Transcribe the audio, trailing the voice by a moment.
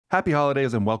Happy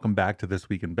holidays and welcome back to This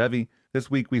Week in Bevy. This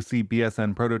week we see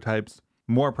BSN prototypes,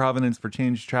 more provenance for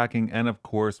change tracking, and of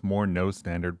course more no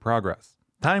standard progress.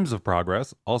 Times of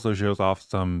Progress also shows off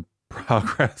some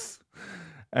progress,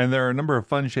 and there are a number of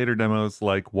fun shader demos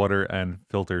like water and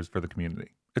filters for the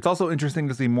community. It's also interesting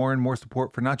to see more and more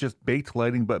support for not just baked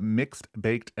lighting, but mixed,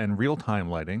 baked, and real-time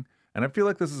lighting, and I feel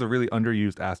like this is a really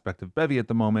underused aspect of Bevy at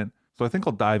the moment, so I think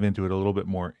I'll dive into it a little bit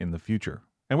more in the future.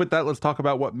 And with that, let's talk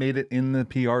about what made it in the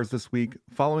PRs this week.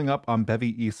 Following up on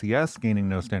Bevy ECS gaining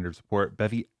no standard support,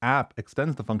 Bevy app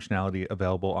extends the functionality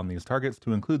available on these targets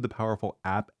to include the powerful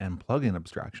app and plugin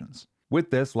abstractions.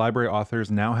 With this, library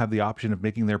authors now have the option of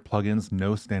making their plugins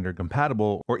no standard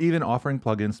compatible, or even offering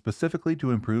plugins specifically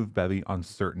to improve Bevy on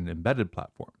certain embedded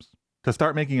platforms. To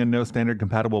start making a no standard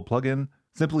compatible plugin,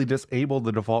 simply disable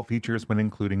the default features when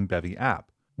including Bevy app,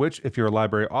 which if you're a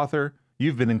library author,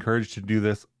 you've been encouraged to do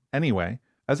this anyway,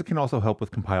 as it can also help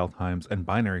with compile times and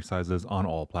binary sizes on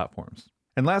all platforms.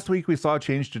 And last week we saw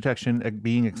change detection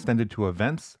being extended to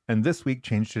events, and this week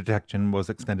change detection was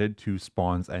extended to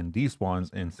spawns and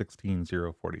despawns in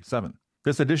 16.047.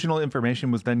 This additional information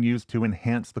was then used to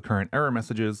enhance the current error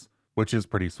messages, which is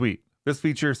pretty sweet. This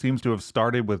feature seems to have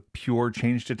started with pure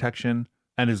change detection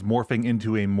and is morphing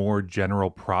into a more general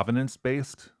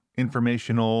provenance-based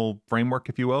informational framework,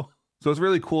 if you will. So it's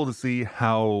really cool to see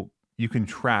how you can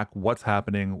track what's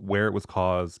happening, where it was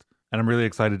caused, and I'm really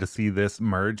excited to see this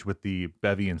merge with the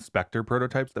Bevy Inspector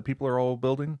prototypes that people are all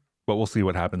building, but we'll see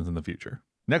what happens in the future.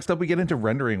 Next up, we get into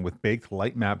rendering with baked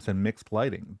light maps and mixed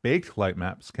lighting. Baked light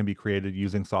maps can be created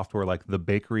using software like the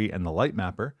Bakery and the Light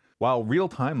Mapper, while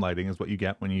real-time lighting is what you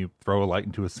get when you throw a light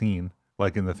into a scene,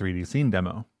 like in the 3D scene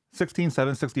demo.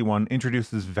 16.761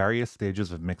 introduces various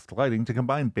stages of mixed lighting to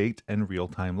combine baked and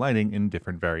real-time lighting in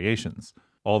different variations,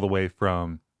 all the way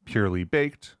from purely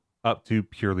baked up to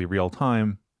purely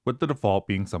real-time, with the default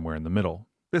being somewhere in the middle.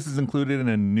 This is included in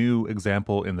a new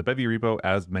example in the Bevy repo,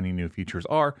 as many new features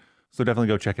are, so definitely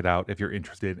go check it out if you're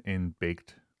interested in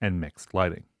baked and mixed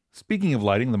lighting. Speaking of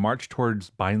lighting, the march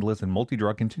towards bindless and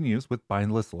multi-draw continues with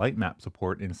bindless light map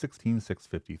support in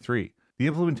 16.653. The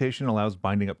implementation allows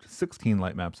binding up to 16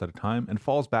 light maps at a time and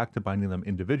falls back to binding them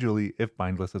individually if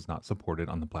bindless is not supported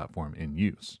on the platform in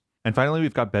use. And finally,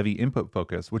 we've got Bevy Input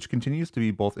Focus, which continues to be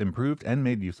both improved and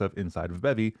made use of inside of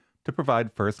Bevy to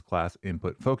provide first-class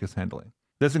input focus handling.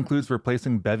 This includes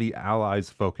replacing Bevy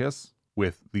Allies Focus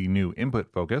with the new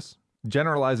Input Focus,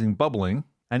 generalizing bubbling,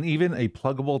 and even a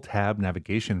pluggable tab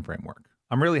navigation framework.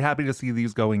 I'm really happy to see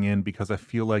these going in because I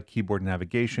feel like keyboard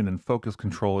navigation and focus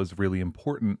control is really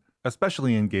important,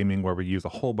 especially in gaming where we use a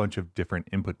whole bunch of different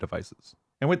input devices.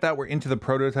 And with that, we're into the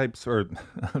prototypes, or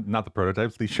not the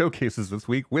prototypes, the showcases this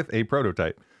week with a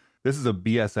prototype. This is a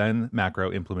BSN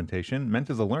macro implementation meant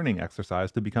as a learning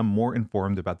exercise to become more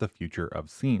informed about the future of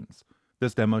scenes.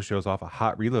 This demo shows off a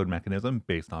hot reload mechanism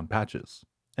based on patches.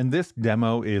 And this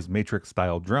demo is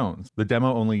Matrix-style drones. The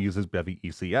demo only uses Bevy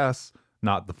ECS,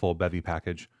 not the full Bevy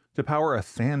package, to power a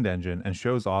sand engine and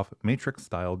shows off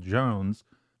Matrix-style drones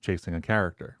chasing a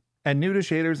character. And new to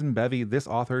shaders in Bevy, this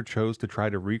author chose to try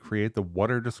to recreate the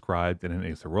water described in an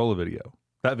Acerola video.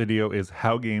 That video is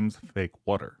How Games Fake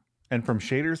Water. And from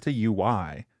shaders to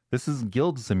UI, this is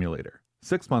Guild Simulator.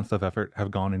 6 months of effort have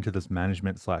gone into this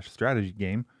management/strategy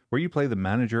game where you play the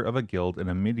manager of a guild in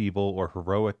a medieval or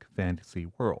heroic fantasy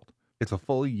world. It's a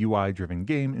fully UI-driven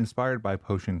game inspired by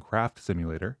Potion Craft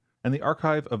Simulator, and the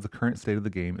archive of the current state of the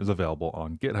game is available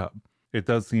on GitHub. It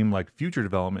does seem like future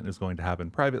development is going to happen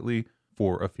privately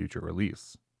for a future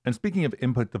release. And speaking of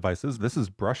input devices, this is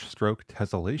brushstroke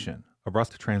tessellation. A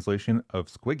Rust translation of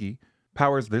Squiggy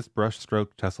powers this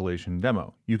brushstroke tessellation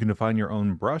demo. You can define your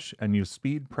own brush and use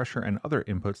speed, pressure, and other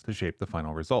inputs to shape the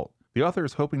final result. The author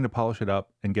is hoping to polish it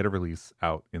up and get a release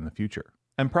out in the future.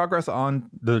 And progress on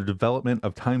the development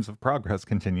of Times of Progress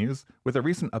continues with a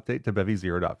recent update to Bevy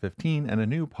 0.15 and a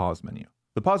new pause menu.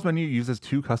 The pause menu uses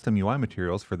 2 custom UI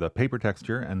materials for the paper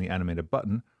texture and the animated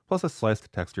button, plus a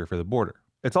sliced texture for the border.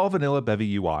 It's all vanilla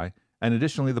Bevy UI, and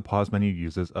additionally the pause menu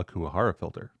uses a Kuwahara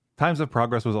filter. Times of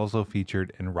Progress was also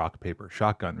featured in Rock Paper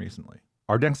Shotgun recently.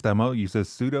 Our next demo uses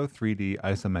pseudo 3D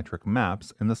isometric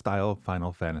maps in the style of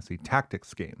Final Fantasy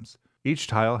Tactics games. Each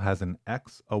tile has an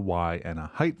X, a Y, and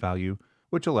a height value,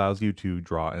 which allows you to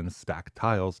draw and stack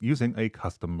tiles using a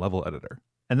custom level editor.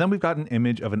 And then we've got an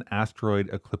image of an asteroid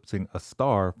eclipsing a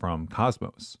star from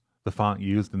Cosmos. The font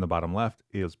used in the bottom left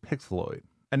is Pixeloid.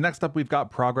 And next up, we've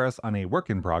got progress on a work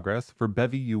in progress for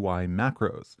Bevy UI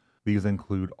macros. These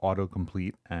include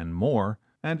autocomplete and more,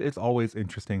 and it's always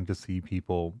interesting to see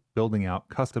people building out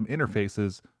custom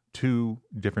interfaces to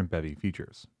different Bevy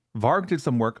features. VARG did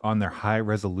some work on their high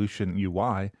resolution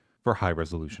UI for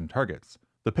high-resolution targets.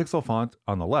 The pixel font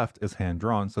on the left is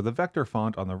hand-drawn, so the vector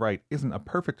font on the right isn't a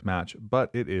perfect match, but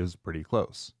it is pretty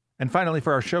close. And finally,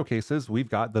 for our showcases, we've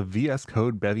got the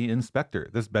VSCode Bevy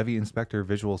Inspector. This Bevy Inspector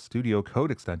Visual Studio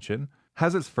Code extension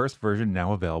has its first version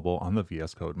now available on the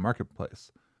VSCode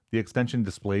marketplace. The extension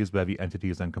displays Bevy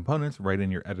entities and components right in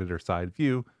your editor side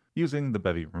view using the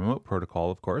Bevy remote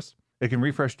protocol, of course. It can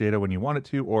refresh data when you want it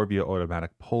to or via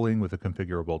automatic polling with a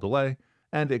configurable delay,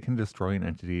 and it can destroy an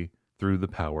entity through the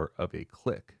power of a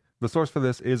click. The source for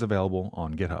this is available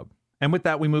on GitHub. And with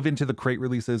that, we move into the crate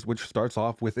releases, which starts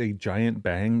off with a giant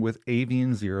bang with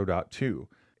Avian 0.2.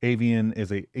 Avian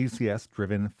is a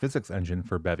ACS-driven physics engine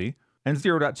for Bevy, and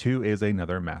 0.2 is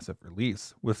another massive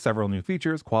release, with several new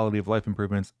features, quality of life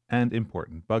improvements, and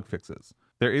important bug fixes.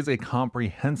 There is a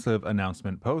comprehensive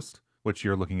announcement post, which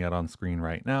you're looking at on screen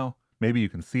right now. Maybe you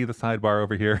can see the sidebar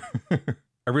over here.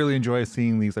 I really enjoy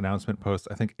seeing these announcement posts.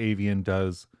 I think Avian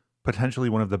does potentially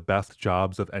one of the best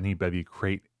jobs of any Bevy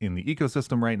crate in the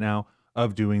ecosystem right now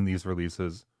of doing these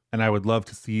releases, and I would love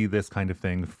to see this kind of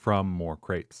thing from more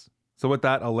crates. So with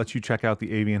that, I'll let you check out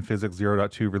the Avian Physics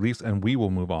 0.2 release, and we will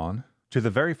move on to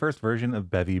the very first version of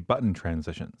Bevy button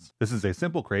transitions. This is a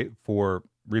simple crate for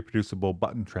reproducible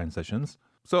button transitions,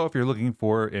 so if you're looking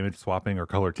for image swapping or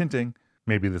color tinting,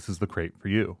 maybe this is the crate for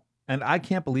you. And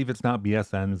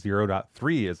i-cant-believe-its-not-bsn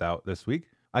 0.3 is out this week.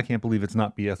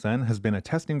 i-cant-believe-its-not-bsn has been a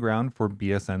testing ground for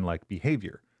BSN-like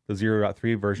behavior. The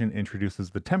 0.3 version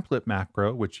introduces the template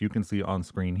macro, which you can see on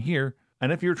screen here,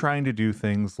 and if you're trying to do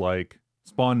things like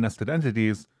spawn nested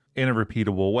entities in a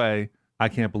repeatable way,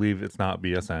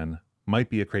 i-cant-believe-its-not-bsn might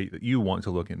be a crate that you want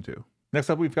to look into. Next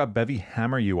up, we've got Bevy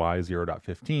Hammer UI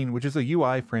 0.15, which is a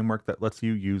UI framework that lets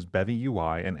you use Bevy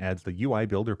UI and adds the UI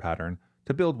builder pattern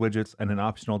to build widgets and an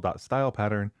optional .style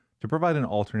pattern to provide an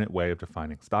alternate way of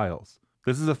defining styles.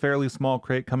 This is a fairly small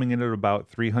crate coming in at about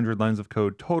 300 lines of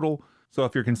code total, so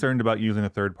if you're concerned about using a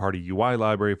third-party UI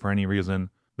library for any reason,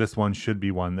 this one should be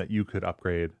one that you could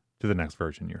upgrade to the next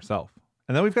version yourself.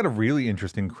 And then we've got a really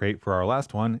interesting crate for our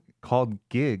last one called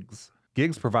Gigs.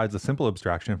 Gigs provides a simple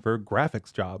abstraction for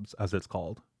graphics jobs, as it's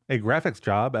called. A graphics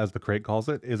job, as the crate calls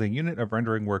it, is a unit of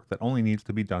rendering work that only needs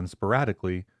to be done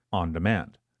sporadically on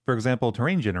demand. For example,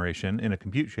 terrain generation in a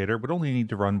compute shader would only need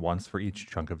to run once for each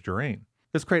chunk of terrain.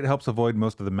 This crate helps avoid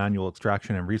most of the manual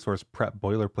extraction and resource prep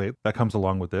boilerplate that comes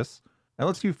along with this, and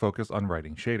lets you focus on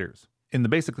writing shaders. In the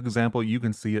basic example, you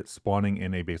can see it spawning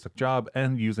in a basic job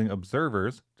and using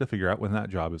observers to figure out when that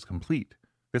job is complete.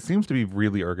 This seems to be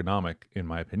really ergonomic, in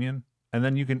my opinion, and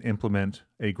then you can implement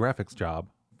a graphics job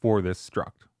for this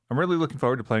struct. I'm really looking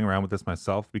forward to playing around with this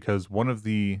myself because one of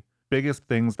the biggest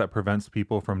things that prevents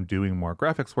people from doing more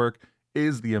graphics work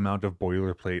is the amount of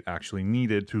boilerplate actually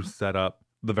needed to set up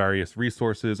the various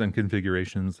resources and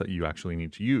configurations that you actually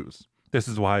need to use. This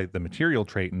is why the material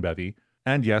trait in Bevy,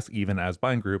 and yes, even as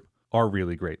bind group, are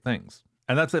really great things.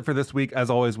 And that's it for this week. As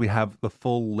always, we have the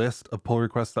full list of pull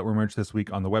requests that were merged this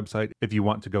week on the website if you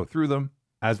want to go through them,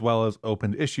 as well as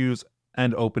opened issues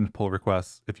and opened pull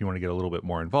requests if you want to get a little bit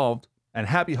more involved. And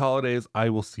happy holidays. I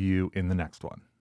will see you in the next one.